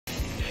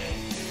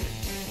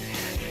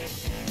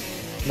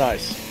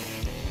Nice.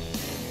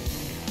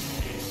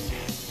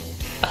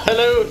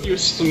 Hello,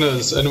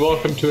 Houstoners, and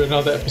welcome to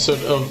another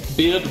episode of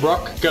Beard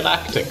Rock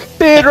Galactic.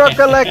 Beard Rock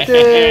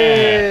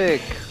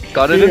Galactic!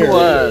 Got it in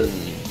one.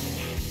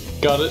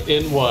 Got it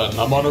in one.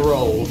 I'm on a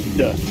roll.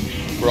 Yeah.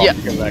 Rock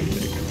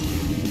Galactic.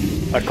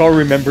 I can't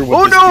remember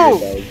what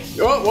this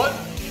no! Oh, what?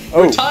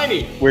 Oh, we're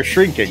tiny. We're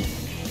shrinking.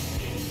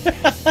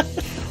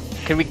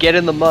 Can we get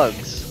in the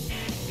mugs?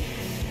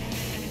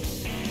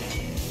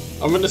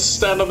 I'm gonna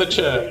stand on the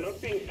chair.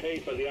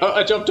 Oh,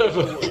 I jumped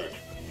over.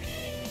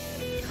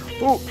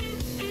 Ooh.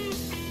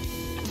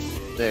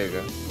 There you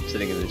go.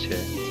 Sitting in the chair.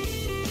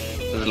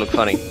 Does it look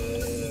funny?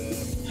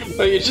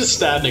 Oh, you're just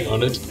standing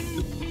on it.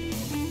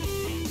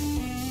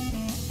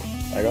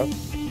 I got.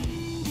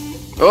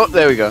 Oh,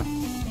 there we go.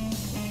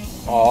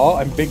 Oh,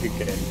 I'm big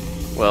again.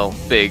 Well,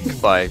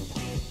 big by...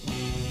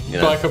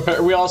 You know.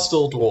 We are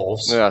still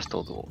dwarves. We are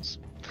still dwarves.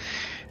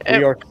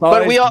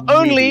 But we are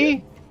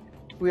only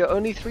 3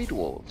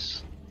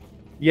 dwarves.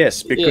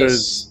 Yes,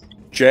 because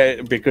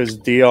because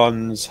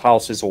Deon's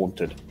house is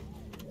haunted.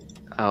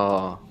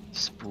 Oh,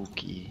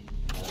 spooky.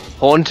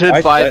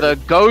 Haunted by the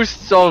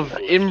ghosts of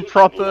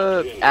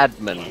improper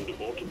admin.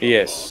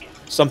 Yes,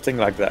 something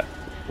like that.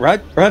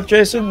 Right,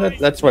 Jason?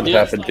 That's what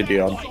happened to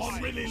Deon.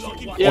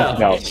 Yeah.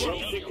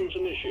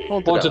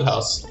 Haunted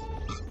house.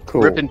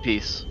 Cool. Rip in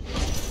peace.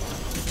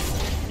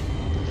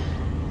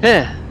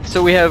 Yeah,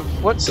 so we have,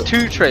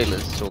 2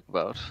 trailers to talk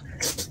about?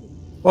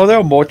 Well, there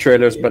are more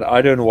trailers, but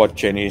I don't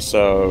watch any,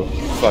 so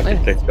fuck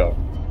it, let's go.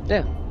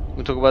 Yeah,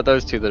 we'll talk about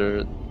those 2 that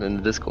are in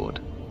the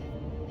Discord.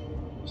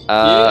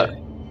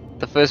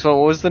 The first one,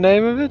 what was the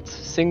name of it?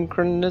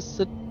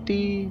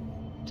 Synchronicity?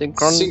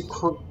 Synchronopy?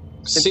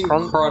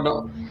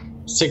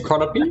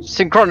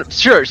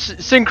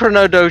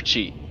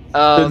 Synchronodochi.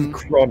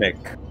 Synchronic.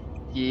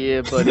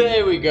 Yeah, but...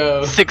 There we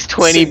go.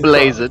 620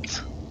 blaze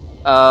it.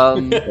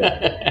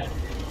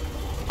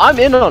 I'm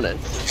in on it,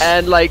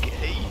 and like,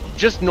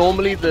 just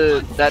normally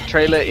that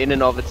trailer in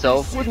and of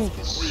itself wouldn't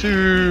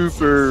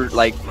super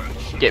like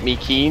get me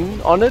keen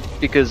on it,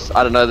 because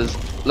I don't know,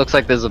 looks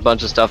like there's a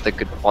bunch of stuff that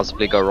could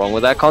possibly go wrong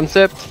with that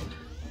concept.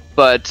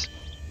 But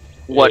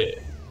what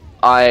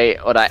I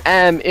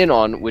am in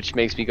on, which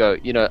makes me go,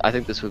 you know, I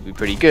think this would be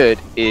pretty good,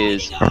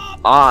 is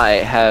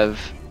I have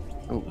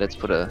let's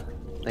put a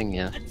thing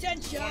here.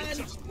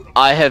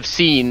 I have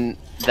seen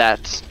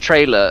that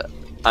trailer.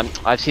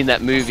 I've seen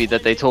that movie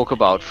that they talk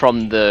about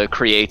from the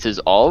creators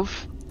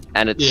of,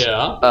 and it's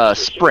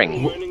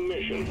Spring.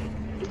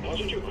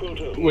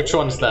 Which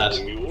one's that?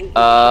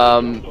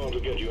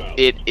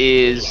 It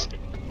is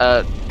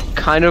a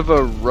kind of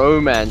a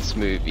romance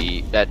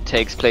movie that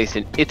takes place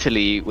in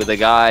Italy with a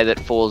guy that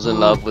falls in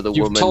love with a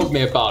woman. You've told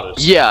me about it.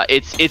 Yeah,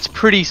 it's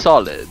pretty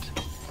solid.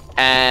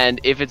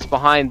 And if it's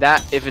behind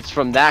that, if it's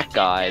from that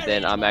guy,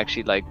 then I'm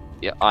actually like,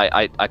 yeah,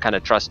 I kind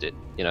of trust it,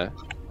 you know.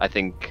 I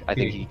think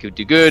he could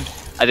do good.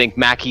 I think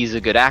Mackie's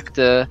a good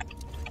actor.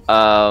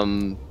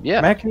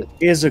 Yeah. Mackie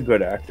is a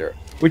good actor.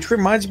 Which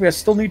reminds me, I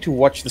still need to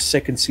watch the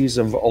 2nd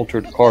season of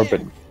Altered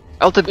Carbon.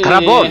 Altered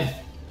Carbon!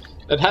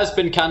 It has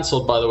been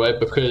cancelled, by the way,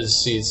 because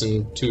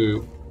season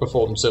 2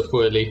 performed so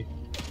poorly.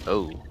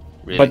 Oh,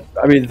 really? But,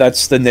 I mean,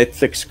 that's the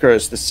Netflix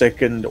curse. The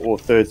 2nd or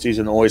 3rd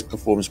season always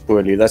performs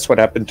poorly. That's what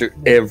happened to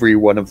every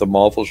one of the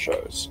Marvel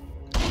shows.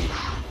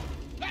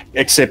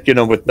 Except, you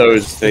know, with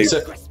those, they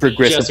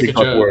progressively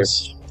got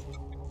worse.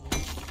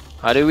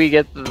 How do we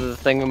get the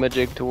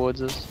thingamajig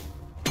towards us?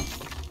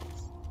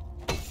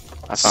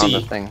 I found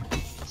the thing.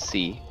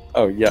 C.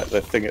 Oh yeah,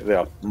 the thing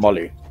there,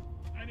 Molly.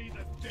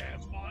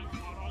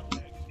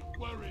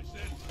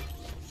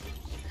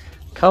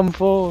 Come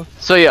forth.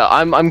 So yeah,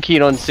 I'm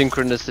keen on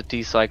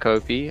Synchronicity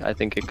Psychopy. I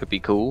think it could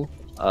be cool.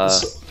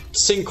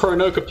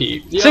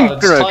 Synchronocopy. Yeah,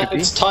 Synchronocopy.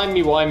 It's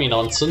timey-wimey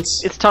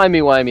nonsense. It's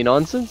timey-wimey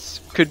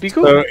nonsense. Could be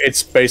cool. So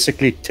it's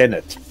basically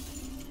Tenet.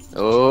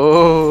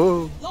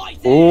 Oh.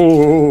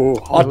 Oh,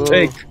 hot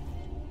take.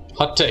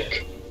 Hot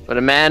take. But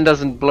a man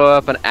doesn't blow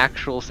up an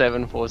actual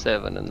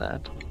 747 in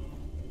that.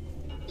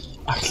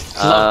 I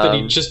love that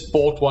he just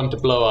bought one to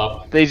blow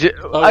up. I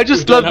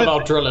just love that.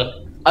 Our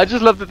driller. I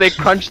just love that they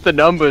crunched the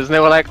numbers and they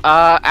were like,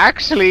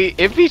 actually,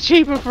 it'd be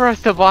cheaper for us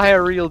to buy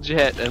a real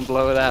jet and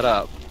blow that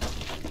up.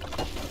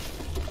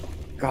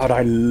 God,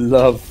 I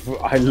love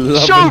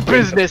show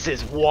business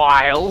is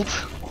wild.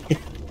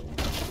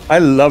 I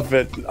love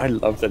it. I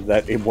love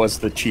that it was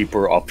the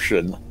cheaper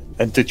option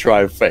than to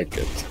try and fake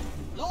it.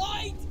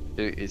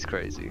 It's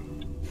crazy.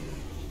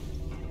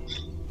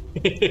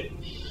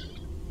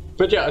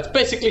 But yeah, it's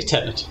basically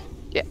Tenet.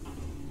 Yeah.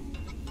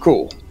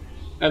 Cool.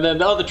 And then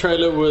the other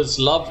trailer was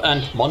Love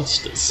and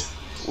Monsters.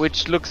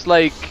 Which looks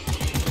like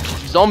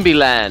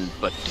Zombieland,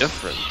 but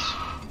different.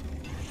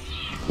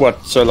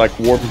 What? So like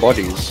warm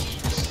bodies?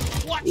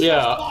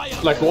 Yeah,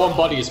 like warm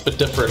bodies, but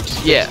different.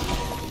 Yeah.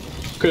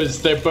 Because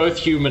they're both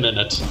human in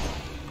it.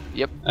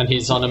 Yep. And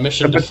he's on a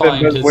mission to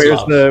find his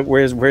where's love.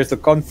 Where's the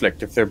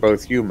conflict if they're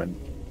both human?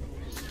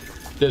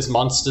 There's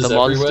monsters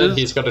everywhere.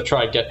 He's got to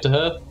try and get to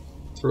her.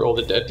 through all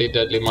the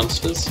deadly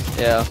monsters.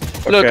 Yeah.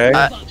 Okay.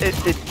 Look,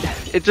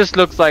 it just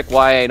looks like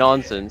YA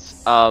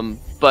nonsense.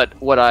 But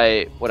what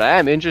I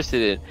am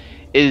interested in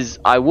is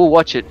I will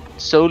watch it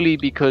solely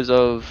because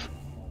of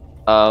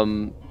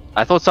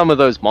I thought some of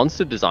those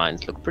monster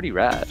designs looked pretty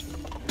rad.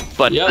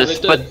 But Yeah, they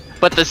did.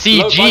 but the CG,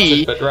 Low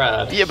budget, but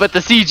rad. yeah, but the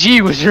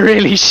CG was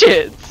really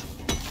shit.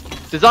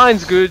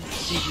 Design's good,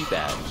 CG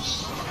bad.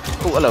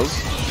 Oh, hello.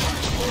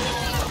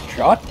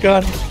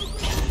 Shotgun.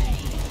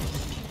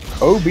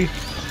 Kobe.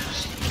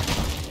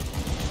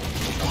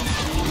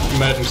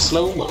 Made in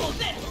slow-mo.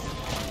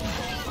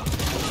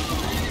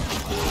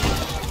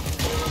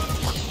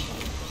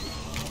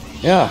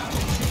 Yeah.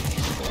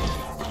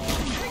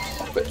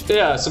 But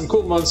yeah, some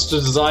cool monster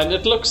design.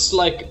 It looks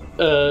like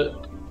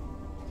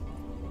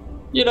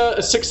you know,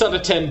 a 6 out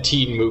of 10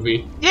 teen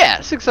movie.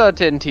 Yeah, 6 out of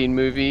 10 teen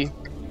movie.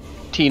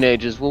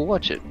 Teenagers will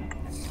watch it.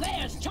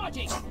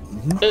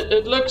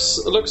 It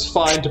looks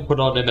fine to put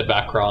on in the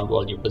background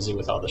while you're busy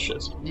with other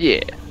shit.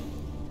 Yeah.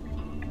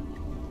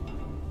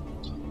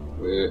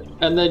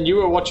 And then you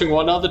were watching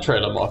one other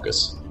trailer,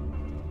 Marcus,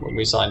 when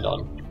we signed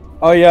on.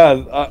 Oh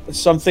yeah,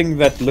 something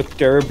that looked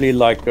terribly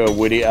like a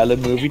Woody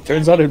Allen movie.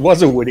 Turns out it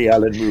was a Woody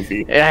Allen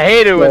movie. I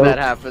hate it when So- that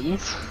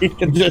happens. We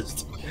can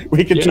just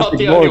You're not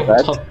the ignore only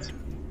that. one.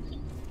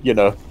 You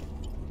know.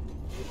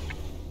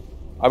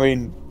 I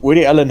mean,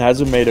 Woody Allen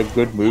hasn't made a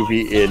good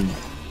movie in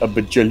a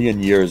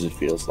bajillion years, it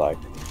feels like.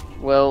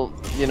 Well,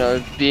 you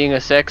know, being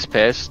a sex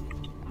pest,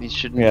 he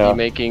shouldn't Yeah. be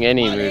making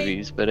any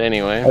movies, but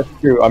anyway. That's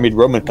true. I mean,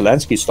 Roman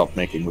Polanski stopped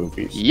making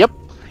movies. Yep,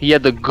 he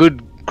had the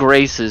good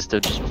graces to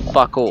just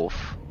fuck off.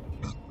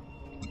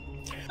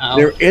 Ow.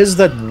 There is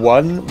that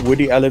one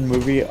Woody Allen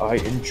movie I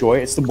enjoy.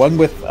 It's the one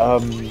with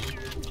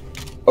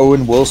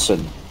Owen Wilson,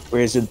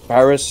 where he's in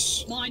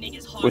Paris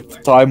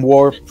with Time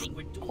Warp.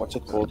 What's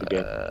it called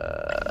again?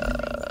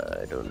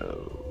 I don't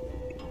know.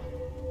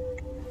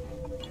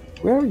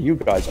 Where are you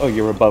guys? Oh,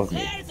 you're above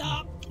me.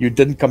 You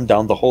didn't come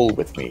down the hole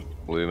with me.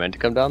 Were we meant to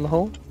come down the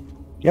hole?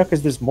 Yeah,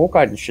 because there's more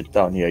kind of shit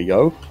down here,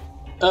 yo.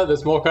 Oh,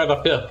 there's more kind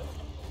up here.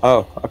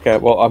 Oh, okay.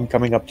 Well, I'm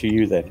coming up to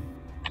you then.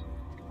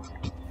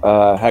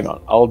 Hang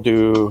on. I'll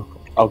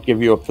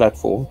give you a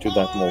platform to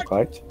that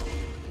Morkite.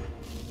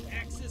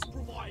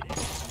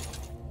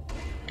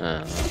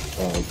 There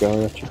we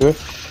go, that should do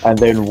it. And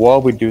then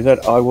while we do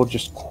that, I will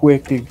just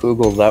quickly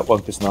Google that one,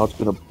 because now it's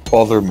going to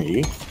bother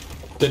me.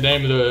 The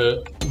name of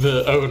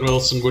the Owen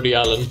Wilson Woody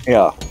Allen.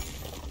 Yeah.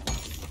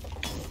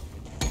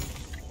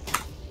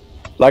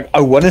 Like,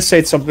 I want to say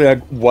it's something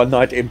like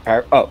Midnight in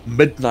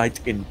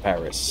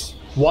Paris.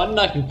 One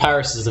Night in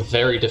Paris is a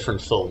very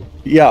different film.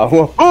 Yeah,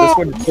 well, this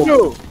one is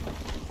called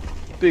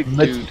Big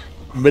dude.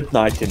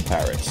 Midnight in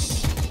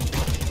Paris.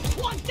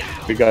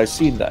 Have you guys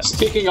seen that?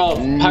 Speaking of,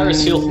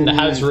 Paris Hilton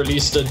has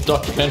released a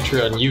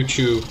documentary on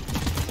YouTube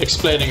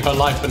explaining her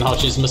life and how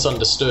she's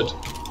misunderstood.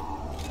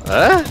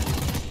 Huh?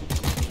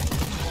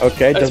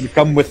 Okay, does it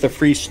come with the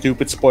free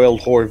stupid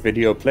spoiled whore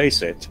video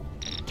playset?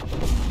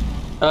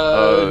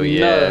 Oh,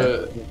 yeah.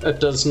 No, it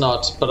does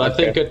not. But I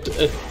think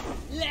Okay.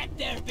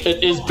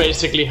 it is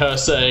basically her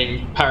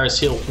saying Paris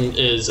Hilton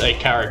is a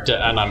character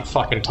and I'm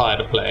fucking tired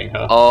of playing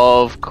her.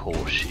 Of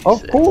course she Of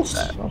said course,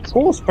 that. of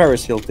course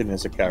Paris Hilton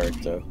is a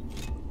character.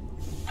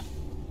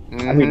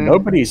 I mean, Mhm.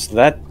 nobody's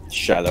that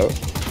shallow.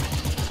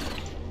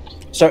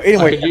 So I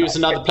anyway, could use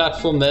another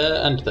platform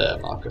there and there,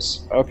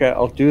 Marcus. okay,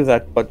 I'll do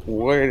that, but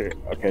where...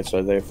 Okay,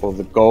 so they're for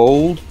the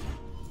gold,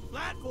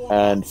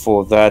 and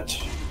for that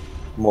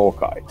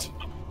Morkite.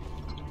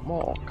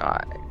 More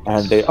guy.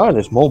 And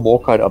there's more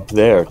Morkite up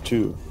there,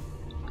 too.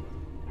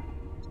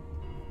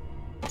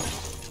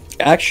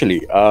 Actually,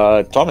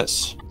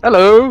 Thomas,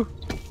 Hello.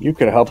 you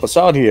could help us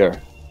out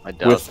here I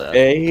doubt with that.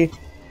 a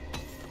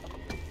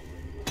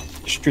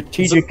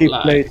strategically Zip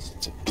line.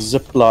 placed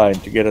zip line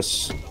to get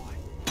us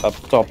up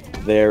top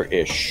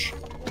there-ish.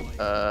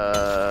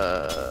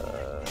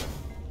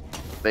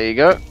 There you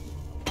go.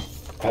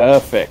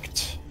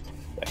 Perfect.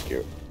 Thank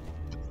you.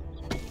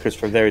 Because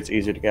from there it's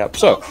easy to get up.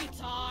 So,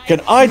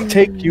 can I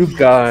take you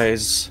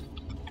guys?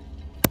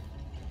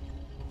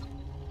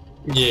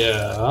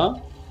 Yeah.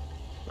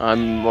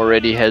 I'm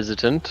already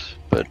hesitant,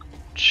 but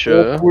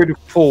sure. Awkward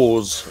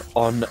pause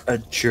on a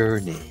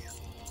journey.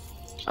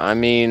 I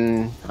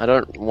mean, I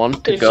don't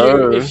want to If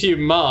go. you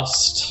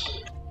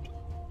must.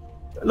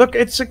 Look,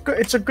 it's a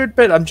good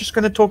bit. I'm just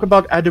going to talk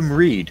about Adam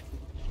Reed.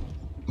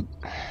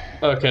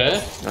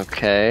 Okay.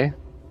 Okay.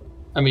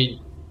 I mean,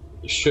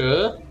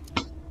 sure.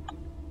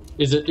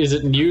 Is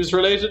it news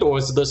related or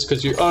is this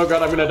because you? Oh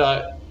god, I'm gonna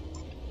die.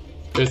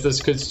 Is this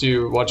because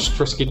you watched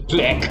Frisky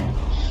Black?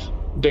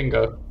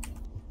 Dingo.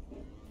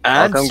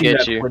 And come get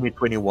CLAB you.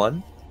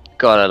 2021.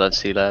 God, I love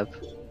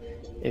CineBeards.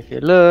 If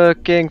you're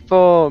looking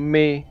for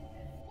me,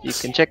 you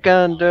can check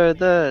under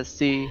the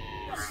sea.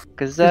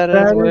 Cause that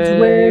is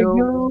where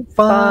you'll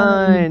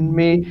find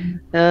me.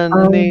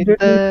 Underneath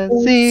the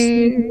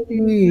sea.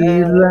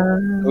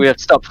 We have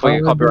to stop before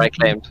you copyright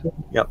claimed.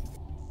 Yep.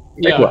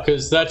 Yeah, what?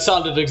 because that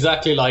sounded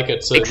exactly like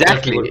it. So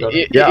Exactly. It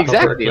definitely Yeah,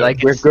 exactly.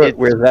 Like We're it's- good. it's-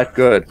 We're that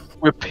good.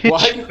 We're pitch Why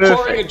are you pouring a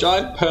perfect.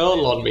 giant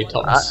pearl on me,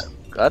 Thomas?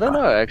 I don't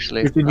know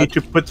actually. If you need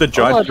to put the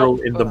giant drill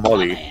in the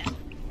molly.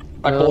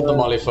 I called the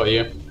molly for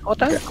you. Oh,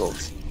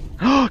 tentacles.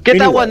 Get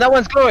that one. That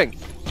one's glowing.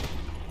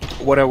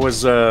 What I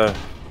was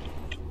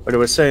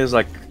saying is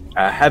like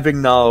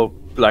having now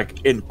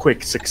like in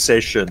quick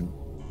succession,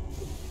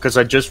 because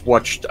I just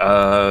watched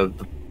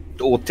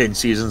all 10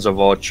 seasons of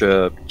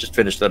Archer. Just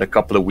finished that a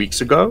couple of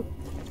weeks ago.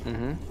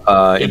 In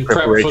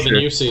prep for the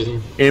new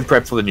season. In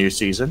prep for the new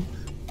season,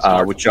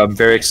 which I'm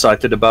very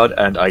excited about,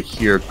 and I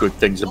hear good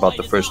things about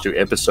the first 2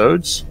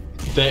 episodes.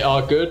 They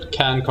are good.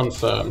 Can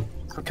confirm.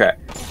 Okay,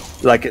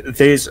 like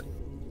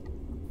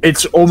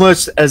it's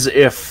almost as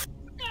if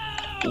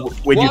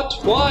when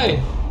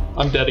Why?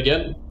 I'm dead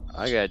again.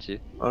 I got you.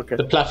 Okay.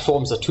 The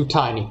platforms are too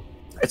tiny.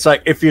 It's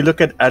like if you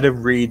look at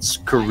Adam Reed's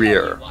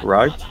career,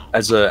 right,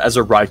 as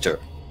a writer,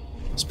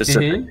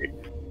 specifically,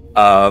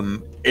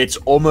 it's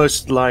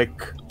almost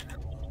like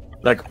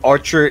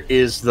Archer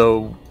is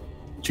the,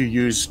 to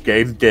use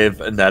game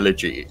dev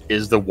analogy,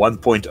 is the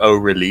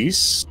 1.0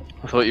 release.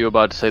 I thought you were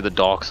about to say the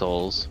Dark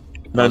Souls.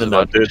 No. The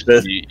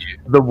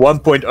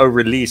 1.0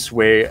 release,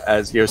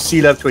 whereas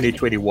C-Lab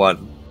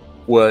 2021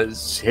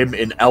 was him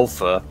in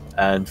alpha,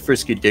 and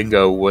Frisky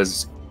Dingo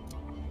was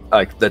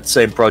like that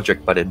same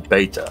project but in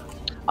beta.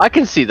 I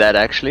can see that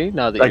actually.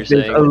 Now that Like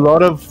you're saying,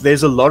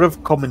 there's a lot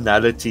of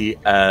commonality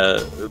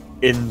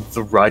in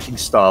the writing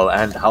style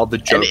and how the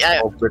jokes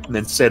are written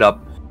and set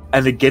up,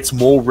 and it gets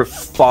more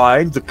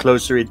refined the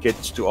closer it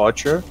gets to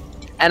Archer.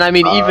 And I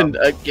mean, even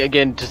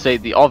again, to say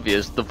the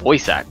obvious, the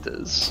voice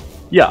actors.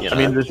 Yeah, I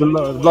mean, there's a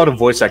lot of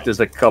voice actors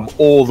that come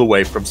all the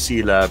way from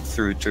C-Lab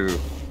through to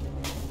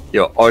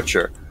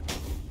Archer.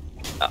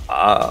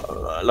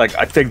 Like,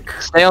 I think...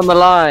 Stay on the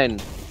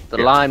line. The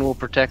line will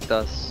protect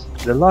us.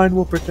 The line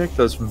will protect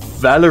us.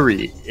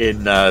 Valerie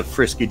in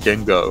Frisky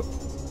Dingo,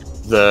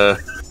 the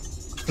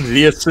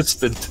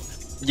assistant.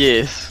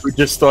 Yes. Who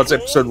just starts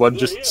episode 1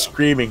 just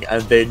screaming,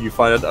 and then you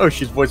find out, oh,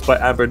 she's voiced by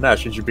Amber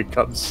Nash, and she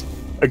becomes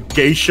a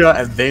geisha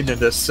and then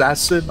an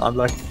assassin. I'm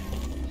like,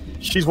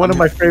 she's one of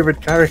my favorite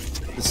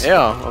characters.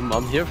 Yeah,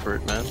 I'm here for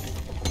it, man.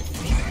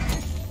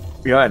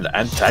 Yeah, and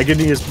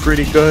Antagony is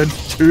pretty good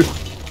too.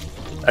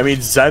 I mean,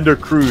 Xander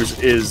Cruz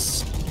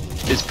is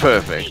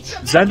perfect.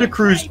 Xander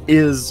Cruz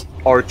is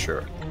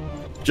Archer,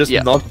 just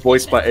not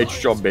voiced by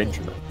H. John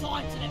Benjamin.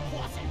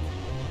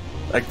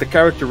 Like, the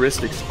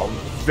characteristics are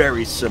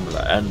very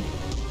similar, and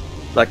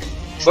like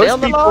stay on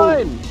the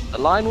line. The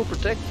line will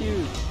protect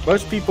you.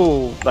 Most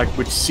people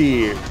would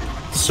see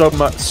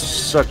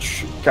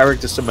such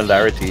character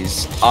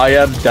similarities. I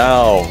am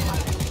down,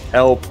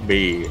 help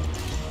me,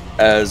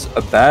 as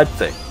a bad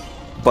thing,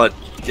 but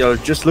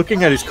just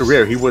looking at his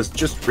career, he was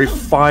just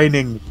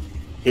refining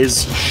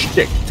his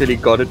shtick till he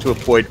got it to a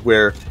point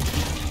where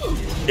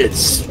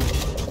it's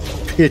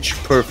pitch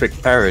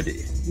perfect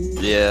parody.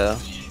 Yeah.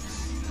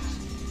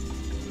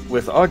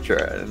 With Archer,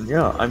 and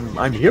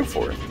I'm here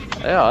for it.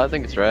 Yeah, I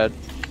think it's rad.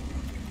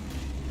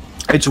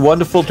 It's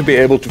wonderful to be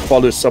able to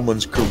follow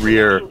someone's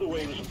career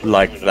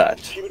like that,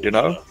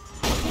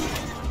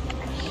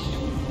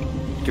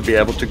 To be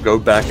able to go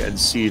back and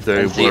see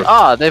their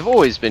work. They've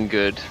always been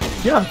good.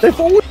 Yeah, they've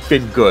always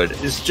been good.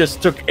 It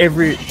just took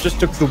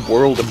the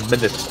world a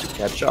minute to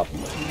catch up.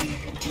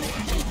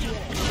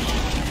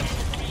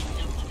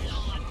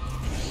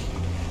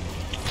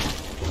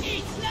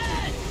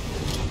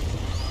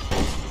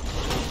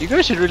 You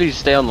guys should really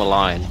stay on the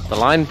line. The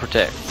line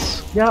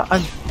protects. Yeah,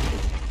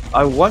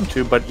 I want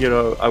to, but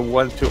I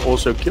want to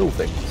also kill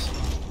things.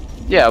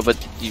 Yeah, but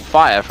you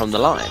fire from the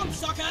line.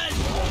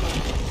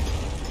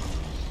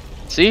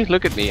 See,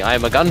 look at me. I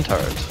am a gun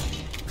turret.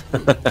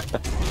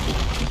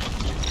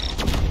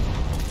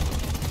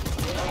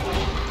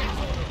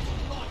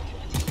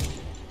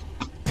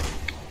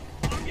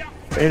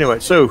 Anyway,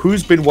 so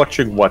who's been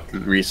watching what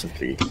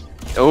recently?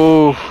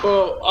 Oh.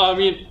 Well, I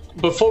mean,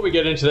 before we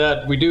get into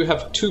that, we do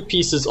have 2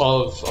 pieces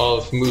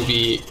of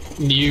movie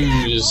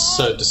news,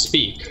 so to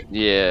speak.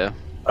 Yeah.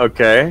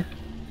 Okay.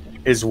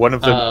 Is one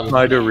of them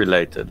Snyder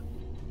related?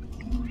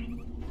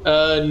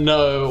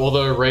 No,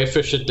 although Ray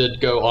Fisher did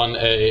go on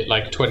a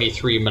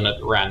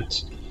 23-minute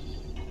rant.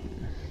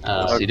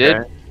 He did.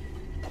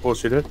 Of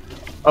course he did.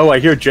 Oh, I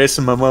hear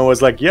Jason Momoa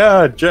was like,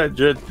 yeah,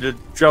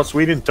 Joss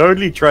Whedon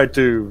totally tried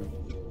to,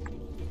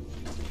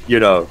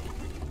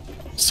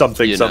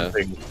 something.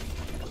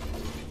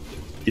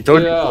 He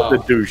totally put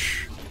the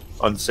douche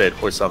on set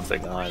or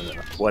something. I don't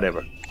know.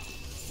 Whatever.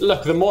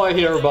 Look, the more I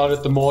hear about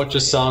it, the more it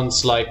just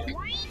sounds like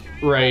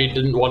Ray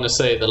didn't want to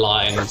say the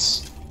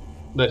lines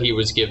that he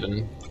was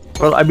given.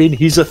 Well, I mean,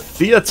 he's a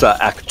theater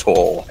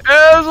actor.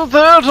 As a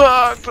theater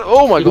actor!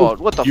 Oh my god,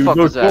 what the fuck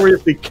was that? You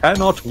notoriously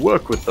cannot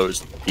work with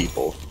those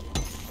people.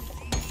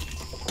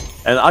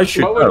 And I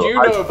should know. What would you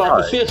know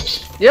about the theater?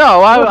 Yeah,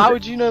 why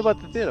would you know about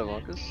the theater,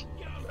 Marcus?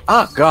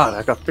 Ah, God,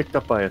 I got picked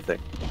up by a thing.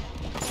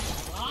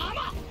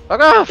 Fuck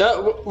off!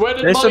 Where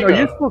did Jason, Molly go?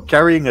 are you still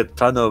carrying a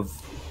ton of,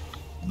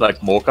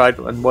 Morkite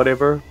and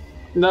whatever?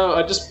 No,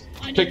 I just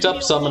picked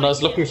up some and I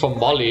was looking for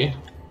Molly.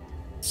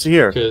 See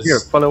here,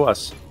 follow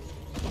us.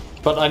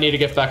 But I need to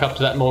get back up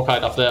to that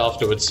Morkite up there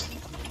afterwards.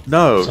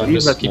 No, so I'm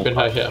just keeping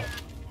her here.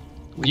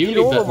 You need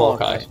leave all that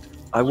the Morkai.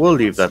 I will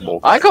leave that more.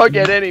 I can't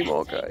get any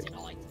Morkai.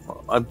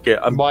 I'm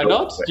Why going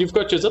not? away. You've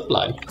got your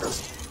zipline.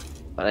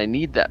 But I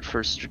need that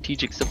for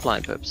strategic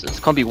supply purposes.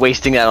 Can't be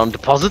wasting that on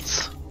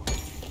deposits.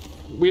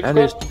 We've That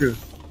is got, true.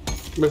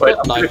 we've Wait,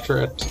 got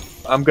nitrate.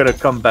 I'm gonna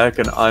come back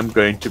and I'm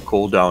going to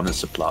call down a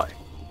supply.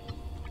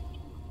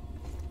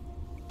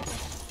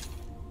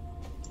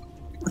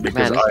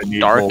 Because Man, I it's need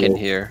dark more. in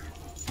here.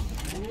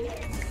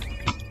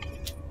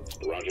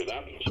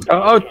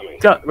 Oh,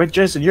 God. Wait,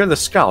 Jason, you're the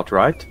scout,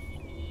 right?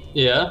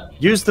 Yeah.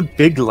 Use the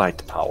big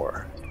light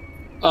power.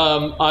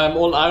 I'm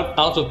all out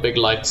of big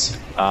lights.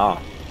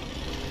 Ah.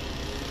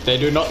 They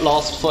do not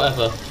last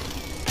forever.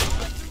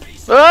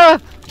 Ah!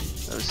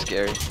 That was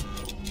scary.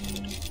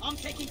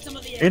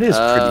 It is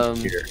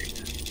pretty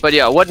scary. But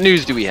yeah, what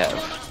news do we have?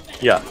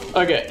 Yeah.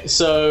 Okay,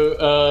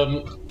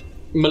 so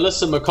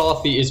Melissa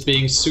McCarthy is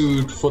being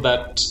sued for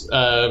that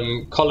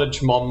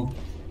college mom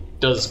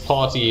does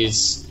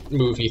parties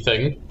movie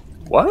thing.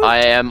 What? I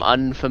am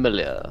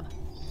unfamiliar.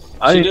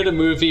 She did a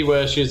movie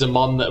where she's a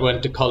mom that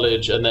went to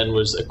college and then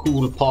was a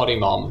cool party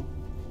mom.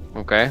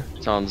 Okay,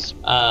 sounds...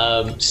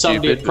 Somebody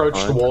Stupid, approached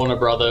fine. Warner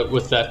Brother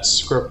with that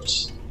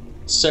script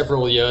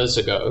several years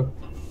ago,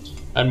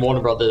 and Warner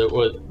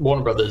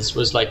Brothers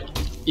was like,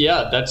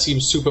 "Yeah, that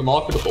seems super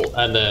marketable,"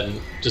 and then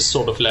just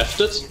sort of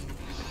left it.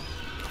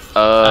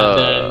 And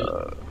then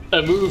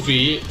a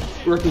movie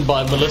written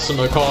by Melissa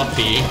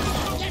McCarthy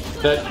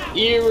that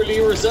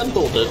eerily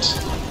resembled it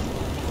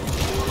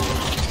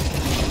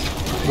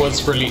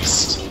was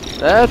released.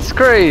 That's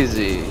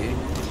crazy.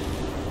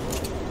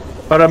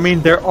 But I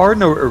mean, there are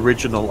no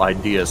original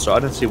ideas, so I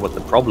don't see what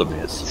the problem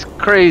is. It's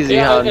crazy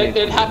Yeah, how...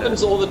 it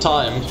happens all the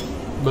time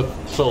with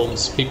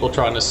films, people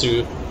trying to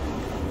sue.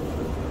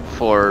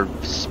 For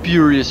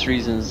spurious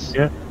reasons.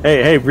 Yeah.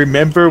 Hey,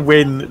 remember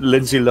when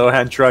Lindsay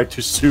Lohan tried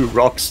to sue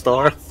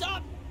Rockstar?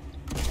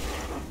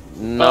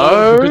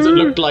 No! Because it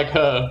looked like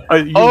her. You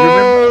remember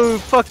Oh,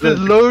 fuck the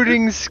the-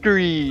 loading the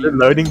screen!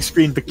 loading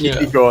screen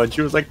bikini Yeah. girl, and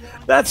she was like,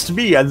 "That's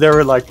me," and they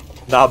were like,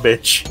 "Nah,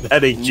 bitch,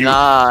 that ain't you."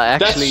 Nah,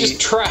 That's actually, just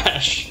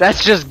trash.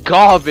 that's just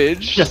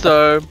garbage,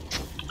 so...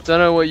 Don't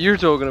know what you're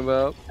talking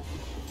about.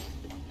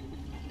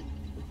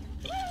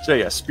 So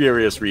yeah,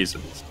 spurious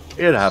reasons.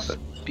 It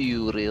happened.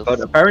 Spurious.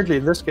 But apparently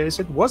in this case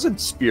it wasn't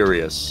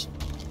spurious.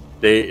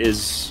 There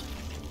is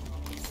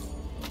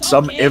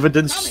some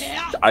evidence,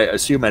 I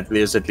assume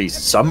there's at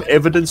least some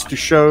evidence to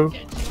show,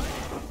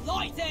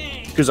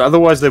 because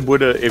otherwise it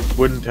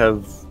wouldn't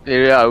have,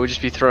 Yeah, I would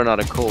just be thrown out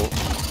of court.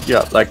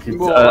 yeah, like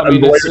Well, I a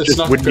mean, lawyer it's just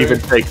not wouldn't good. even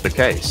take the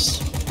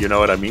case. You know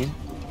what I mean?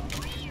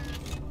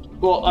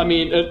 Well, I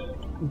mean,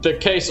 the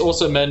case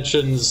also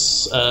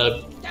mentions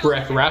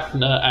Brett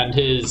Ratner and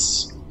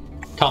his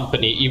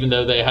company, even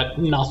though they had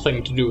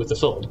nothing to do with the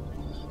film.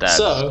 That's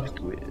So-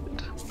 weird.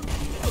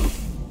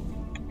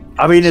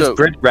 I mean, it's So-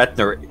 Brett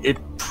Ratner.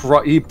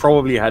 He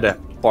probably had a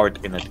part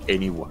in it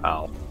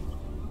anyhow.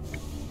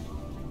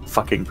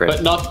 Fucking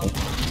Brett.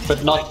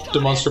 But not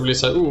demonstrably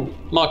so. Ooh,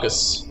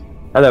 Marcus.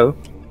 Hello.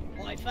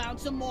 I found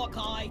some more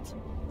kite.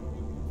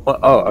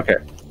 Oh, okay.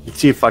 Let's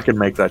see if I can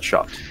make that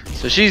shot.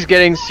 So she's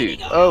getting sued.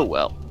 Oh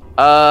well.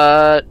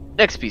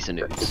 Next piece of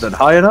Is news. that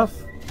high enough?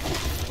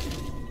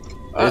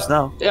 It is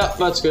now. Yeah,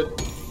 that's good.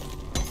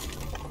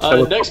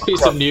 So Next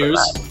piece of news.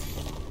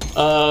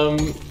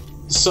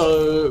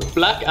 So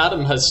Black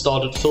Adam has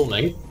started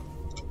filming,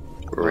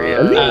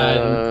 Really?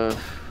 Why?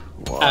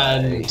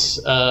 and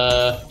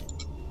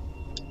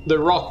The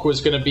Rock was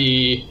going to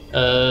be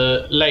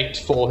late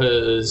for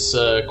his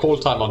call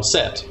time on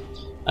set,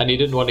 and he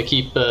didn't want to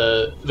keep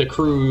the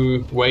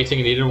crew waiting,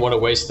 and he didn't want to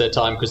waste their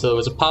time because there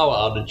was a power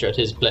outage at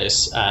his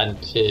place, and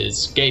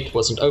his gate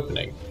wasn't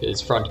opening,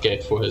 his front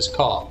gate for his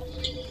car.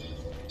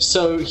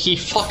 So he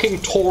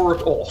fucking tore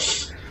it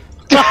off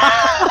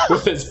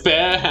with his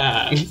bare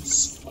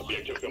hands.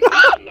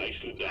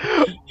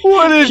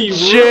 What a He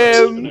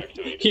gem!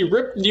 He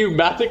ripped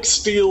pneumatic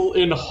steel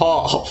in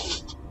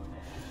half.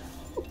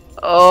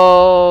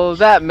 Oh,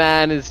 that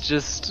man is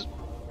just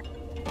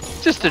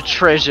a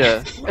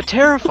treasure. A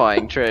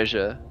terrifying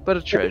treasure, but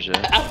a treasure.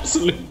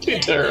 Absolutely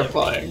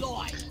terrifying.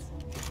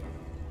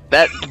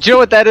 That, do you know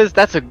what that is?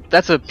 That's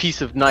a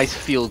piece of nice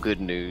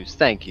feel-good news.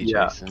 Thank you,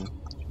 Yeah. Jason.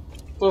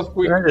 Well,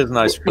 That is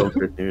nice, real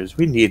good news.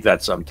 We need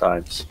that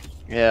sometimes.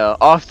 Yeah,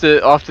 after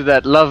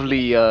that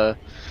lovely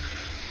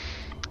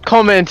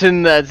comment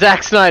in that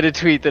Zack Snyder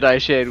tweet that I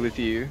shared with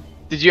you.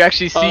 Did you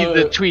actually see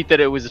the tweet that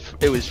it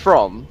was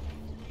from?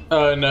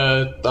 Oh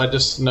no, I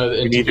just know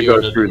the We need to interview go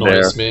and it through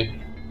annoys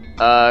me.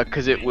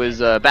 Cause it was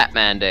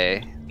Batman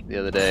Day the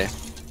other day.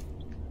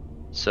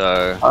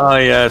 So Oh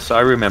yes, I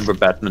remember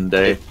Batman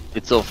Day.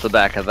 it's off the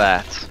back of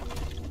that.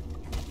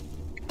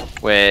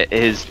 Where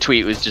his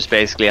tweet was just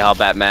basically how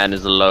Batman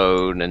is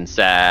alone and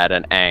sad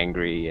and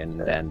angry and.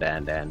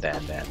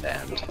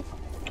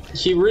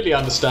 He really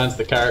understands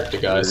the character,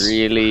 guys.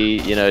 Really,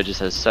 just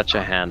has such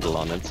a handle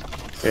on it.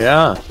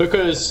 Yeah.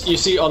 Because, you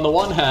see, on the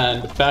one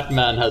hand,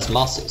 Batman has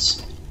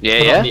muscles. Yeah,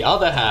 But yeah? on the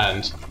other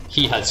hand,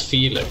 he has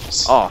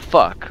feelings. Oh,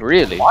 fuck,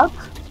 really? What?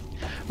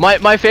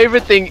 My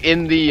favorite thing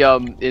in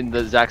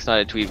the Zack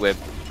Snyder tweet where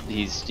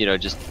he's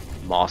just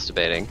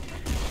masturbating.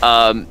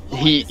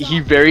 He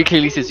very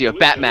clearly says here,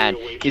 Batman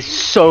is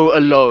so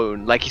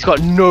alone. Like he's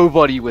got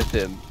nobody with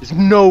him. There's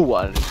no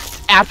one.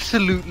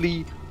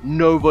 Absolutely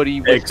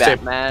nobody with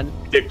Except Batman.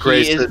 Dick He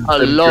Grayson is and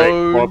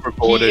alone.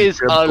 Greg He is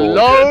Jim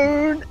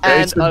alone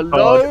and Jason Todd,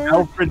 alone.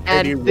 Alfred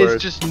And Pennyworth,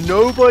 there's just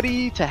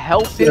nobody to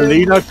help him.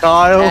 Selena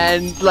Kyle.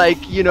 And like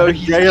he's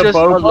Jaya just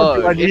Boba, do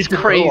I alone. need It's to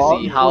go crazy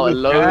on how with the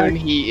alone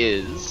tag? he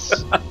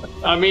is.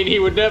 I mean, he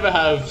would never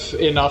have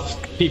enough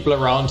people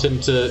around him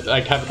to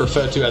like have it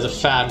referred to as a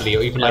family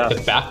or even like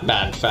the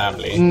Batman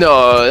family.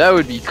 No, that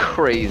would be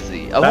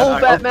crazy. A I whole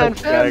hope Batman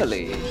that gag-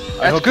 family.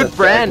 I That's hope good that gag is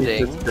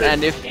branding, just good.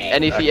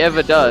 and if he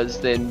ever does,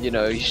 then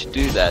he should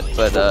do that.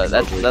 But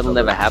that'll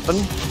never happen.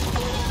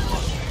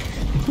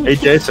 Hey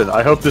Jason,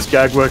 I hope this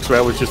gag works where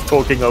I was just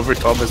talking over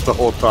Thomas the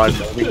whole time.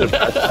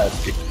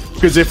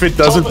 Because if it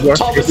doesn't work,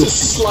 Thomas it is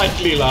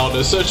slightly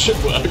louder, so it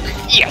should work.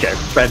 okay,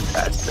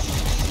 fantastic.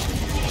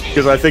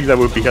 Because I think that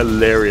would be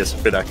hilarious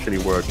if it actually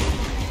worked.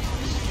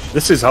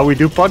 This is how we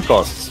do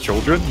podcasts,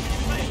 children.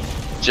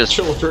 Just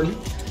Children.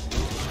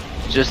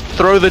 just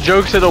throw the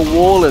jokes at a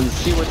wall and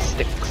see what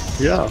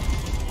sticks. Yeah.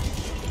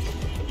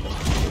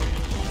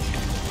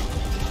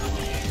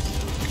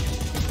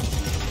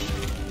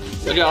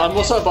 But yeah, I'm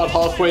also about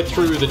halfway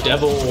through The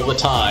Devil All the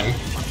Time.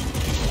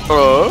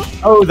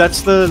 Oh,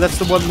 that's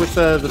the one with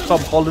the Tom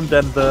Holland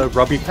and the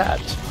Robbie Pat.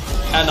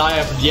 And I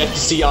have yet to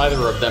see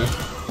either of them.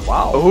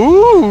 Wow.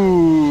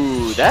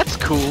 Ooh, that's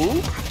cool.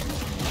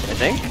 I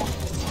think.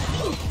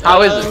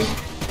 How is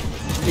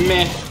it?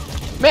 Meh.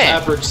 Man,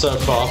 Average so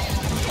far.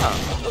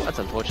 that's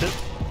unfortunate.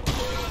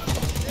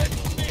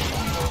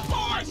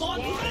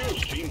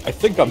 I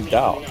think I'm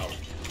down.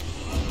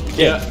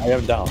 Yeah. I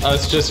am down. I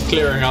was just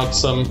clearing out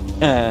some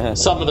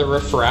of the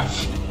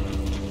riffraff.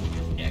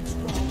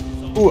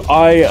 Ooh,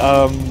 I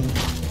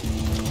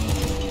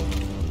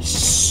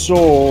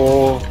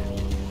saw.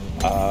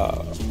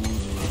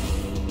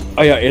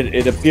 Oh yeah,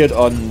 it appeared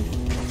on.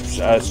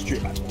 I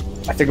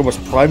think it was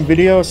Prime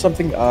Video or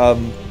something.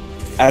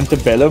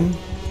 Antebellum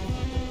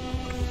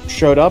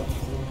showed up.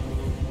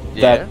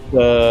 Yeah.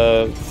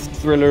 That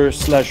thriller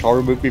 /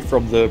 horror movie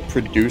from the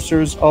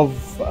producers of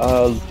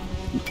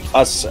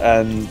Us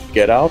and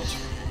Get Out.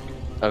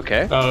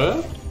 Okay.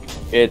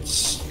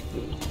 It's.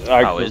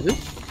 How is it?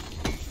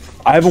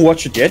 I haven't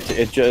watched it yet.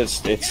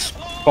 It's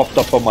popped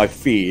up on my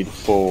feed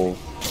for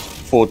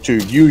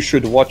you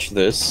should watch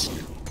this.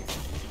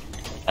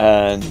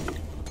 And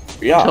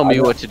yeah, Tell me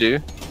what to do.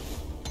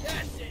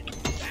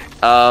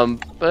 But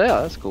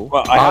yeah, that's cool.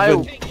 Well,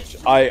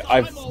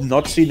 I've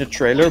not seen a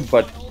trailer,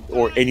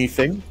 or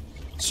anything.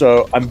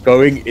 So I'm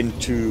going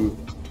into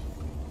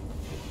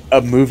a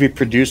movie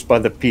produced by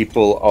the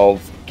people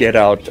of Get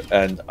Out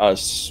and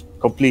Us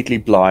completely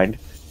blind.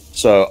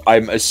 So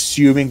I'm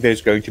assuming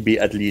there's going to be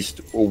at least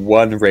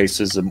one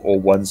racism or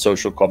one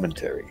social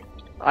commentary.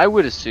 I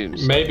would assume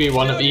so. Maybe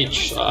one of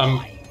each.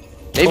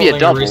 Maybe a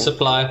double.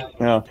 Resupply.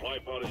 Yeah.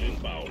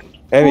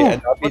 Maybe,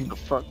 and I What mean, the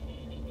fuck?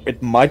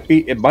 it might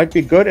be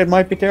good, it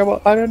might be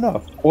terrible. I don't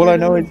know. All I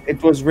know is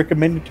it was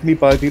recommended to me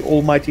by the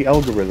almighty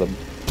algorithm.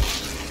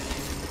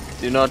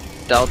 Do not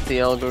doubt the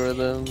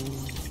algorithm.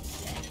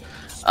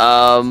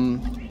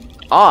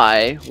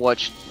 I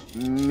watched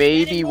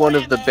maybe one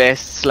of the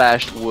best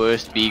 /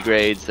 worst B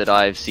grades that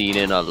I've seen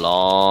in a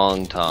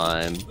long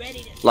time.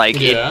 Like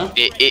Yeah.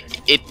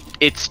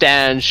 it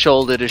stands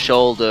shoulder to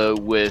shoulder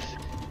with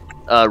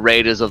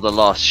Raiders of the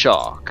Lost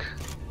Shark.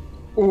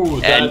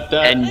 Ooh, And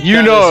that you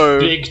is know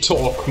big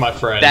talk, my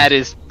friend. That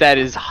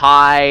is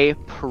high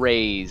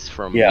praise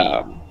from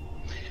Yeah. me.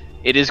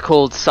 It is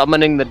called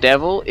Summoning the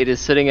Devil. It is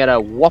sitting at a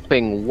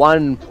whopping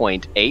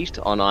 1.8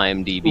 on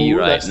IMDb Ooh,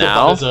 right that's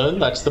now. the butter zone.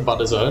 That's the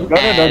butter zone. No,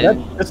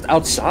 And- that's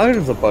outside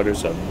of the butter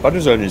zone. Butter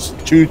zone is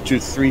 2 to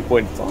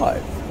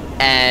 3.5.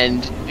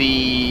 And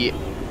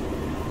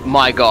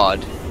my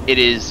god,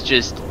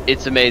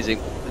 it's amazing.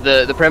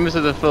 The premise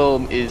of the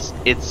film is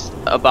it's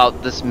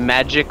about this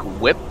magic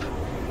whip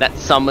that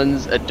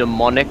summons a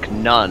demonic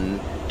nun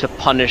to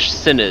punish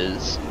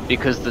sinners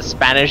because the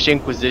Spanish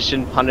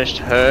Inquisition punished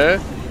her,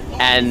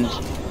 and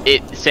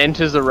it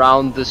centers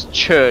around this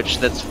church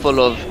that's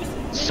full of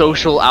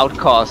social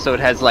outcasts. So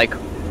it has like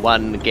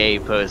one gay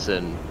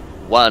person,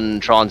 one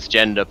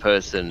transgender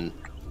person,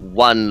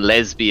 one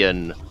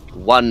lesbian,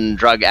 one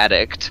drug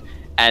addict,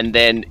 and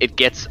then it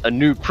gets a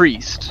new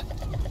priest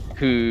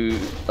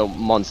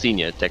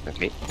Monsignor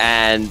technically,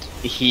 and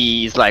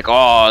he's like,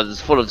 oh, this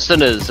is full of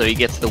sinners, so he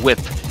gets the whip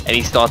and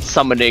he starts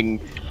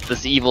summoning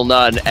this evil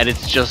nun, and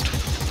it's just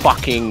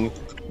fucking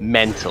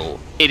mental.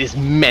 It is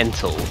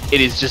mental. It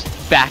is just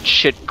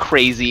batshit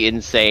crazy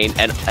insane,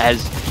 and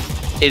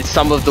is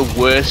some of the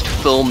worst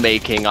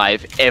filmmaking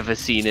I've ever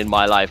seen in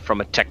my life from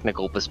a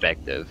technical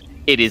perspective.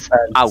 It is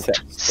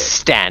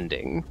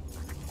outstanding.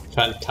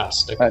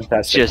 Fantastic.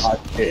 Fantastic.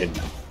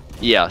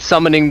 Yeah,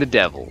 Summoning the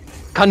Devil.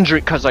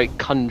 Conjuring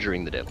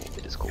the Devil,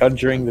 it is called.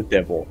 Conjuring the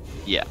Devil.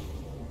 Yeah.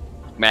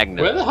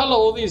 Magnet. Where the hell are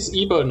all these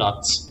Ebo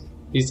nuts?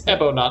 These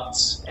ebo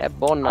nuts. I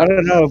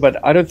don't know,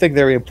 but I don't think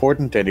they're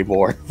important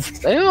anymore.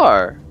 They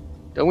are.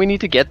 Don't we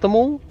need to get them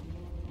all?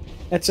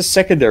 That's a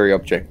secondary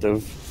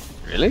objective.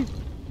 Really?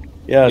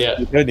 Yeah, Yeah.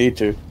 you don't need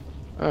to.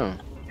 Oh.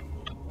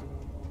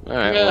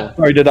 Alright, Yeah. well.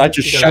 Sorry, did I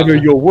just Get shatter out there.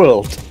 your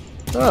world?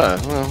 Oh,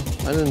 well,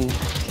 I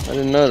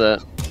didn't know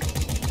that.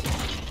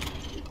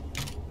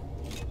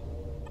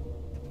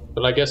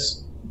 But I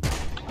guess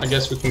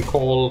we can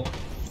call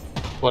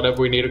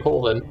whatever we need to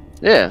call then.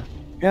 Yeah.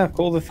 Yeah,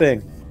 call the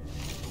thing.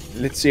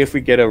 Let's see if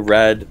we get a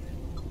rad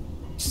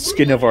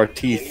skin of our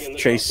teeth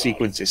chase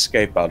sequence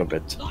escape out of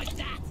it. Like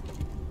that.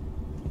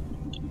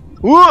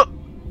 Whoa!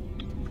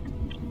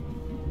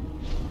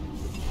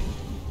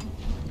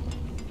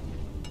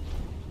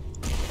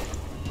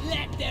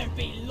 Let there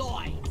be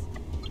light.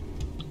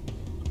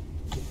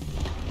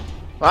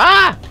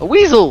 Ah! A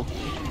weasel!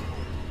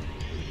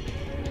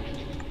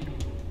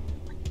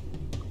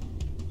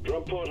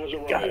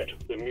 Got it.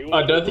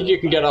 I don't think you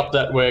can get up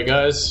that way,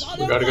 guys.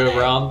 We gotta go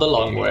around the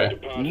long way.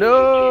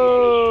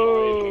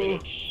 No!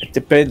 It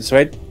depends,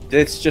 right?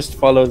 Let's just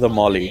follow the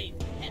molly.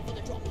 Head for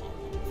the drop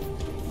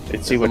pod.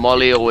 Let's see The what.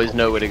 Molly always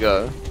know where to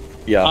go.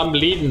 Yeah. I'm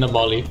leading the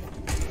molly.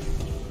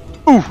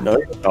 No,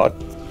 you're not.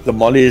 The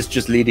molly is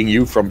just leading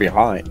you from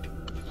behind.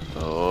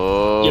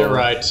 Oh. You're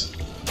right.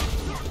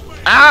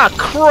 Ah,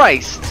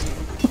 Christ!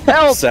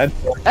 Help! Sand-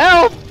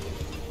 Help!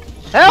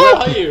 Where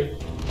Help! are you?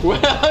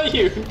 Where are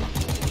you?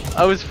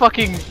 I was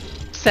fucking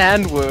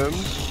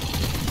sandwormed.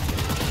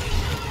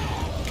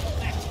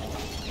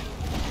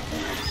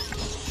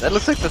 That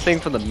looks like the thing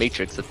from the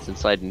Matrix that's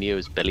inside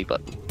Neo's belly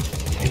button.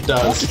 It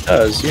does. It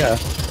does, yeah.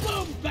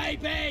 Boom,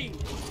 baby.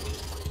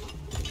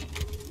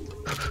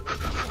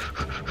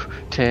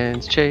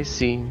 Tans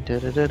chasing, da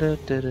da da da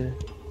da da.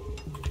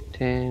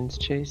 Tans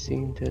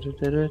chasing, da da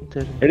da da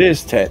da. It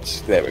is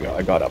Tets. There we go,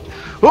 I got up.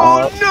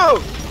 Oh no!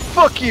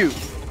 Fuck you!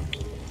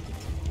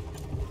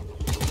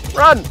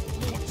 Run!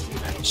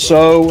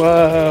 So,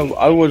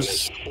 I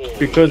was,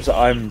 because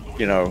I'm,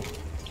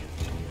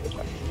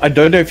 I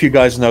don't know if you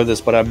guys know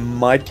this, but I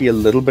might be a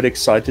little bit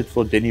excited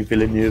for Denis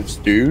Villeneuve's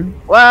Dune.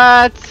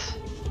 What?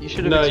 You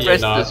should have No, you're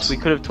expressed not. this. We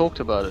could have talked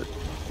about it.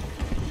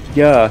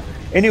 Yeah,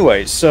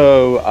 anyway,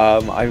 so,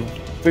 I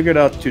figured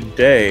out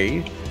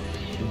today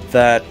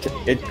that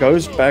it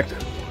goes back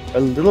a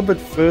little bit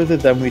further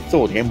than we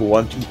thought, him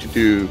wanting to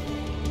do,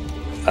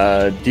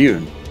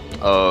 Dune.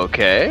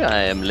 Okay,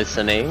 I am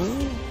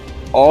listening.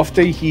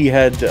 After he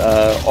had,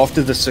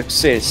 after the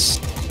success,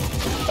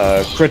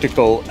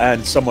 critical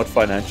and somewhat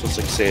financial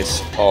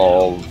success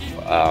of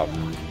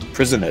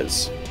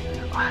Prisoners.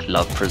 I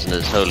love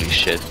Prisoners, holy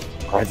shit.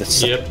 Oh,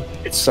 that's Yep.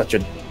 it's such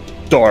a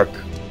dark,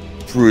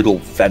 brutal,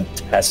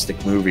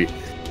 fantastic movie.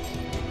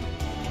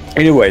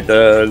 Anyway,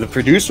 the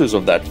producers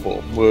of that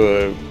film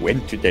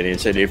went to Denny and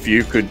said, if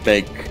you could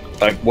make,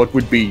 what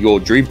would be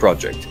your dream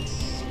project?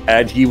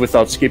 And he,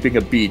 without skipping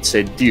a beat,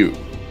 said Dune.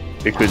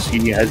 Because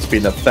he has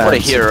been a fan What a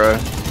hero.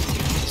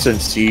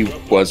 since he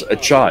was a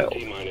child,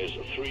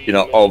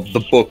 of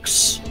the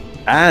books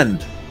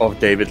and of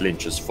David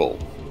Lynch's film.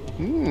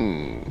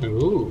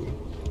 Ooh.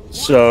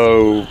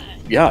 So,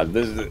 yeah,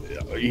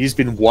 he's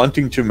been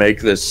wanting to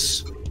make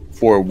this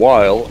for a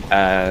while,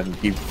 and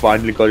he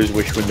finally got his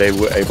wish when they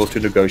were able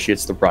to negotiate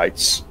the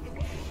rights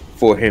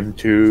for him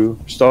to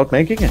start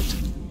making it.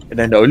 And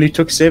it only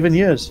took 7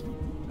 years.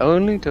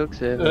 Only took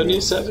 7. Only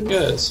 7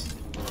 years.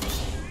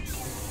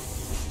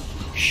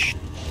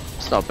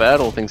 It's not bad,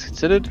 all things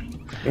considered.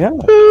 Yeah,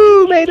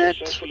 Who made it?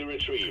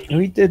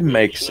 he did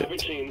make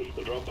it.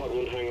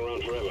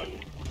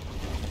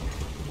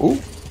 Ooh,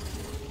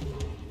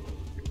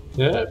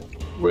 Yeah.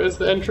 Where's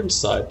the entrance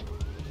side?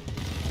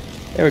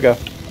 there we go.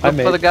 I Look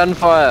made for the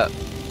gunfire.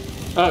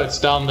 Oh, it's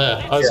down there.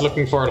 I was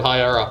looking for it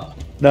higher up.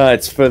 No,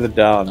 it's further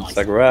down. It's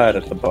like right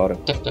at the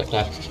bottom. Tap, tap,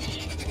 tap.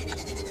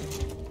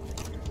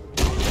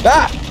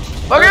 Ah!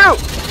 Fuck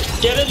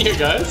you! Get in here,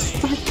 guys.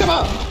 Come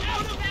on.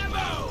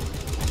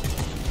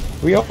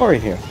 We are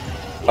in here.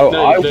 Oh,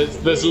 No,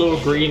 there's a little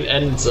green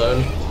end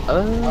zone.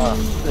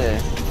 There.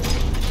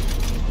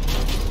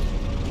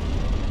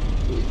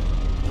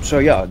 So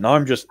yeah, now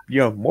I'm just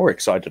more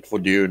excited for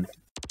Dune.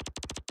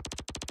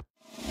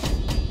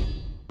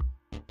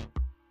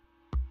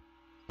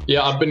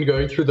 Yeah, I've been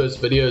going through those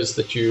videos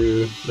that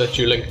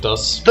you linked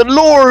us. The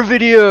lore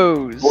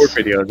videos! More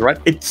videos, right?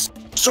 It's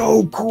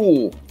so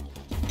cool.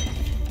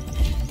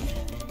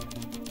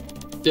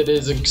 It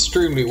is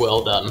extremely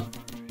well done.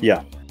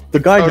 Yeah, the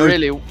guy Oh, knows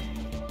really?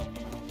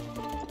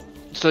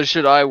 So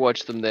should I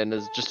watch them then,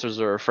 just as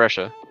a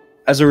refresher?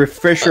 as a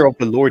refresher of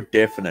the lore.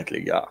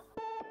 Definitely, yeah.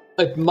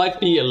 It might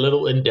be a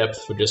little in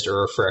depth for just a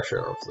refresher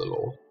of the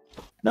lore.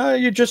 No,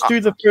 you just do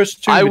the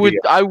first two. I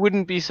videos.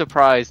 wouldn't be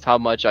surprised how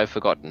much I've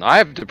forgotten. I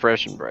have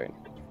depression brain.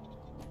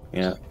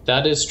 Yeah.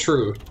 That is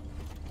true.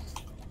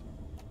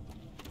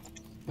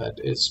 That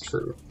is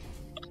true.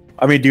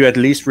 I mean, do you at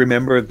least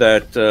remember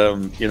that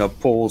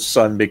Paul's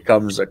son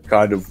becomes a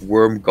kind of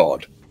worm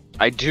god?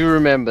 I do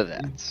remember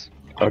that.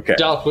 Okay.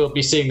 Doubt we'll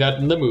be seeing that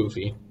in the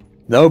movie.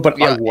 No,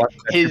 but I Yeah, want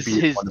that to be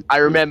his one of I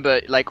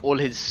remember like all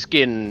his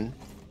skin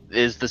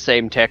is the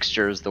same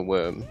texture as the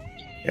worm.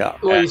 Yeah.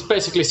 Well, he's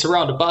basically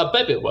surrounded by a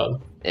baby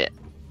worm.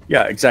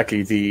 Yeah,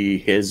 exactly.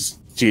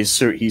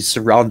 He's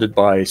surrounded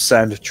by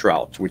sand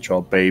trout, which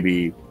are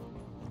baby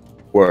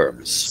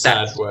worms.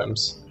 Sad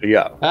worms.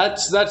 Yeah.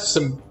 That's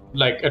some,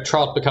 like, a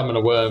trout becoming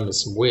a worm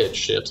is some weird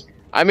shit.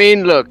 I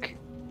mean, look,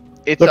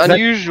 it's Look, that-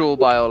 unusual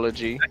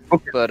biology,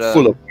 book is but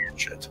full of weird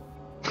shit.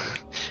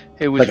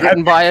 it was Like,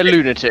 written by a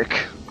lunatic.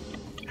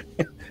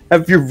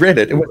 Have you read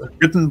it? It was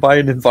written by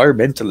an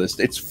environmentalist.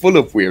 It's full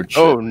of weird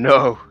shit. Oh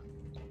no.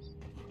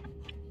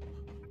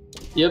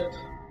 Yep.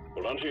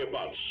 Hold on to your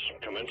butts.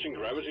 Commencing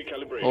gravity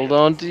calibration. Hold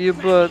on to your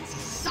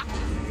butts.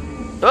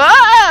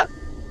 Ah!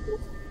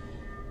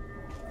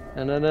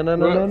 Na na na na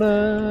na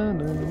na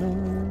na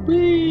na.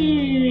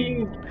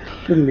 Whee!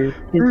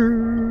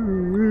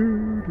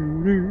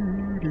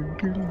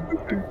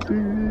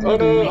 Oh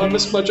no, I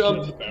missed my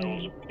jump.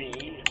 Barrels of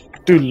B.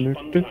 Doodle-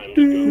 Fun times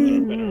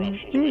ago, better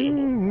options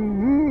available.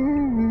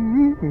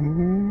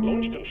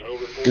 Launch control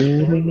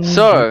report.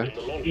 So,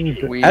 The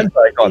launch we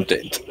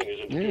Anti-content.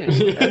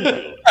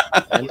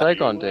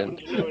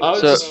 anti-content. I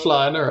was So- just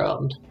flying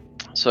around.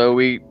 So are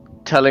we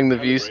telling the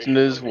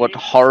viewsters what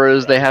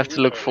horrors they have to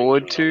look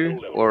forward to,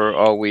 or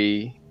are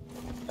we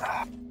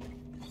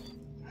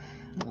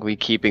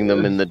keeping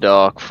them in the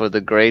dark for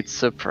the great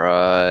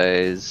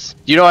surprise?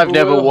 You know, I've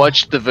never Well-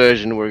 watched the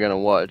version we're gonna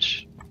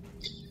watch.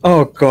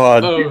 Oh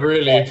god. Oh,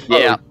 really?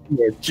 Yeah,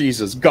 Oh,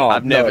 Jesus, God.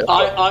 I've never- no.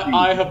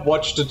 I have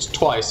watched it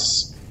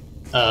twice.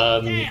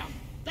 Damn,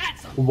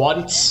 that's a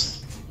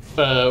Once,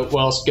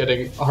 whilst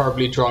getting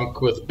horribly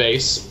drunk with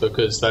bass,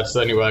 because that's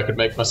the only way I could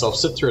make myself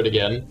sit through it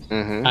again.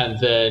 hmm And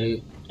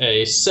then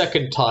a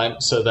second time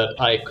so that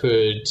I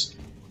could,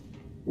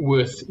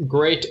 with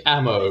great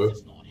ammo,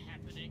 not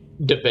happening.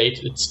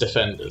 debate its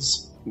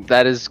defenders.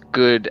 that is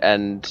good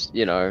and,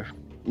 you know,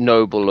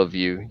 noble of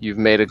you. You've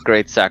made a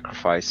great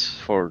sacrifice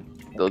for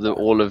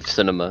all of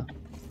cinema,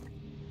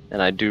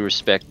 and I do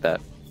respect that.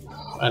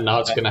 And now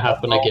it's going to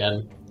happen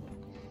again.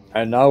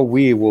 And now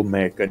we will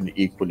make an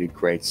equally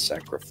great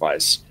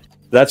sacrifice.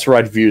 That's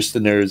right,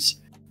 Viewstoners.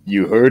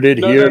 You heard it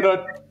No, here.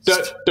 no,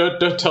 no,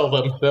 don't tell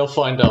them. They'll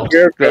find out.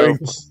 We're going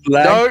to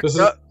blank. This is,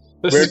 No,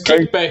 this We're is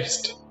going-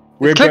 clickbait.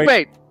 We're going,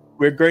 clickbait.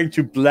 we're going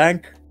to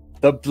blank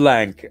the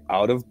blank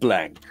out of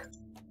blank.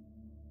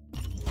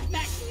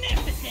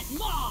 Magnificent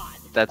mod!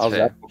 That's How's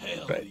fair. that?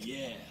 Hell Right.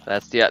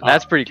 yeah.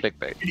 That's pretty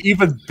clickbait. It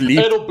even bleep.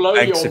 It'll blow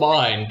blanks your it.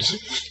 mind.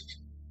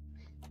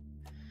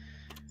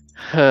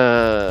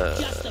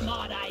 Just the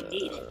mod I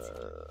needed.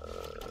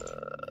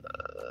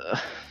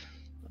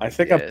 I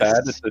think I'm Yes.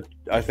 bad at the.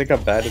 I think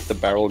I'm bad at the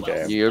barrel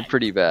game. You're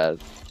pretty bad.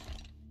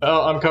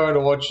 Oh, I'm coming to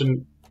watch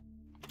and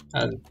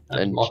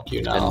mock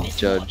you now. and- This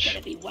Judge. mod's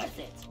gonna be worth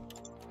it.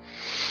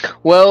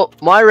 Well,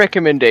 my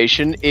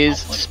recommendation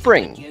is I'll put it to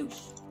Spring, good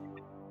use.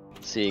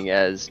 seeing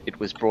as it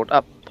was brought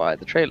up by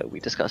the trailer we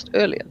discussed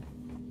earlier.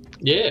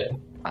 Yeah.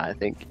 I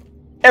think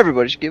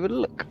everybody should give it a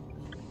look.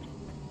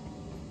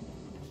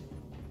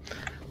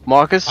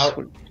 Marcus, I'll-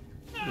 what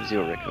is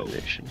your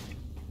recommendation?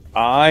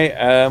 I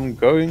am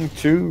going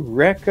to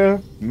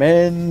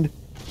recommend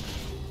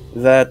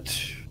that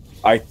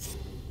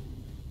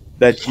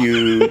that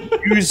you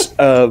use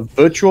a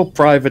virtual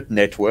private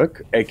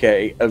network,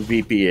 aka a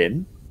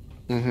VPN,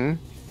 Mm-hmm.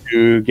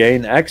 to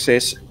gain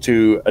access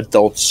to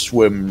Adult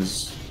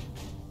Swim's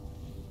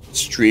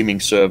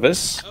streaming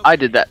service. I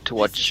did that to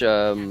watch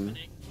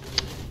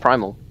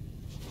Primal.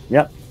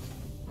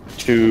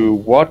 To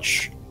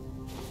watch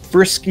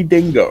Frisky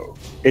Dingo.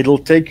 It'll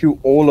take you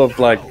all of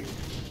like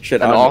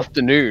shit, An I don't know,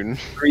 afternoon.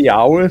 3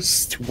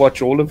 hours to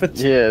watch all of it.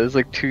 Yeah, there's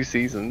like 2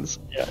 seasons.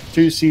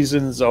 2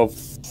 seasons of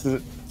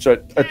so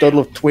a total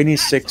of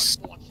 26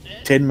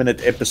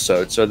 10-minute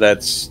episodes, so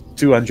that's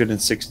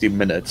 260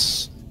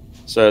 minutes.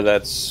 So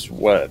that's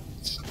what?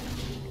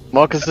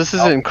 Marcus, this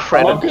is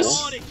incredible.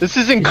 Marcus? This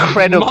is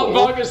incredible.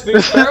 Marcus,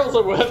 these barrels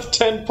are worth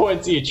 10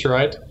 points each,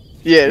 right?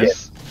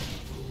 Yes.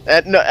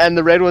 And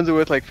the red ones are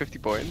worth like 50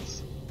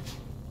 points.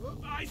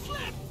 I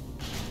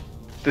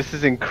slipped! This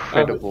is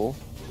incredible.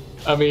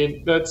 I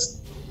mean,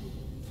 that's...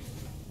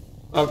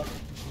 Like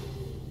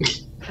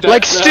that level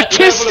of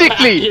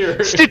statistically,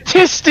 accuracy.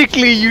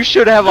 statistically, you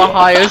should have a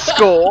higher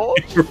score.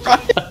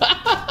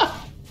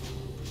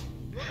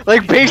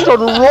 Like based on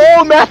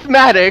raw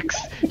mathematics,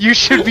 you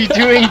should be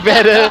doing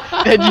better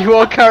than you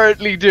are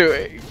currently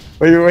doing.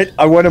 Wait,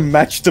 I want to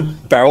match the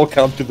barrel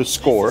count to the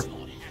score.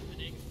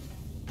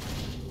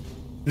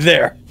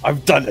 There,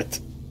 I've done it.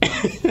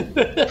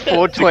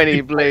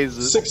 420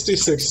 blazes.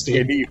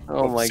 60-60.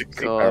 Oh my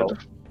 60 god. barrel.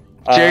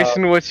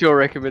 Jason, what's your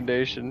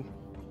recommendation?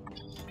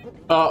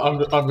 I'm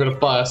gonna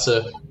buy us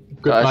a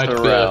good Dice night beer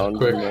around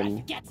quick. and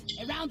then Get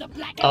around the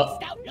blackout Uh,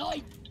 stout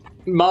line!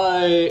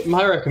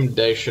 My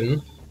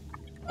recommendation,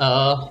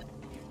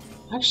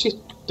 actually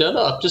don't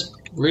know. I've just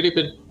really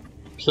been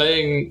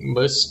playing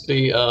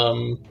mostly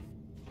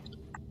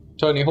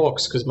Tony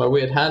Hawk's because my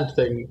weird hand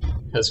thing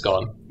has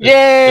gone.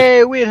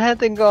 yay, weird hand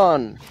thing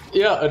gone.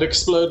 Yeah, it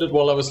exploded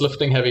while I was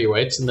lifting heavy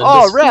weights, and then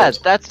Oh, disappeared. rad,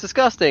 that's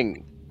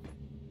disgusting.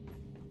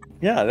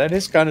 Yeah, that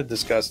is kind of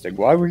disgusting.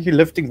 Why were you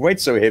lifting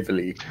weights so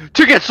heavily?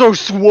 To get so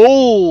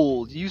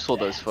swole! You saw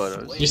those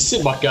photos. You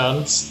see my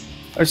guns?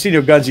 I've seen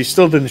your guns. You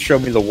still didn't show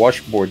me the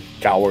washboard,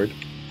 coward.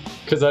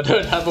 Because I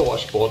don't have a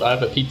washboard, I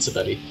have a pizza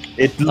belly.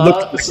 It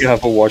looks like you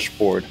have a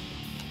washboard.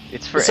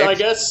 It's for So I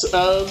guess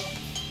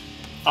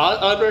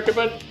I'd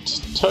recommend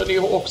Tony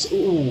Hawk's.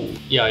 Ooh,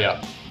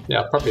 yeah,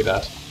 probably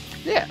that.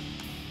 Yeah.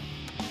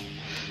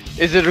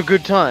 Is it a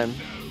good time?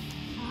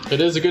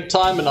 It is a good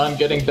time, and I'm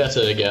getting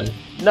better again.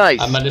 Nice.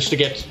 I managed to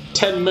get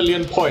 10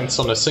 million points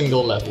on a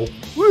single level.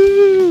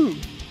 Woo!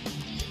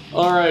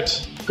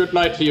 Alright, good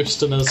night,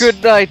 Houstoners.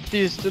 Good night,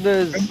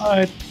 Houstoners. Good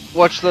night.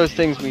 Watch those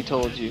things we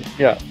told you.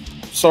 Yeah.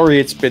 Sorry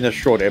it's been a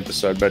short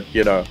episode, but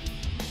you know.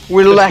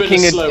 We're It's lacking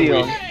been a a slow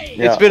Deon. week.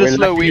 Yeah, It's been a we're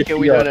slow lacking week a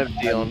and we Deon. don't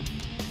have Deon.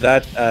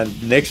 That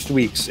and next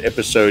week's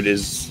episode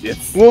is.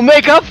 We'll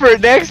make up for it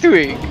next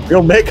week.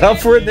 We'll make up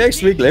for it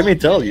next week, let me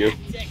tell you.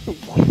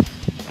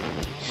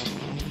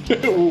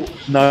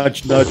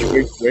 Nudge, nudge,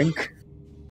 wink, wink.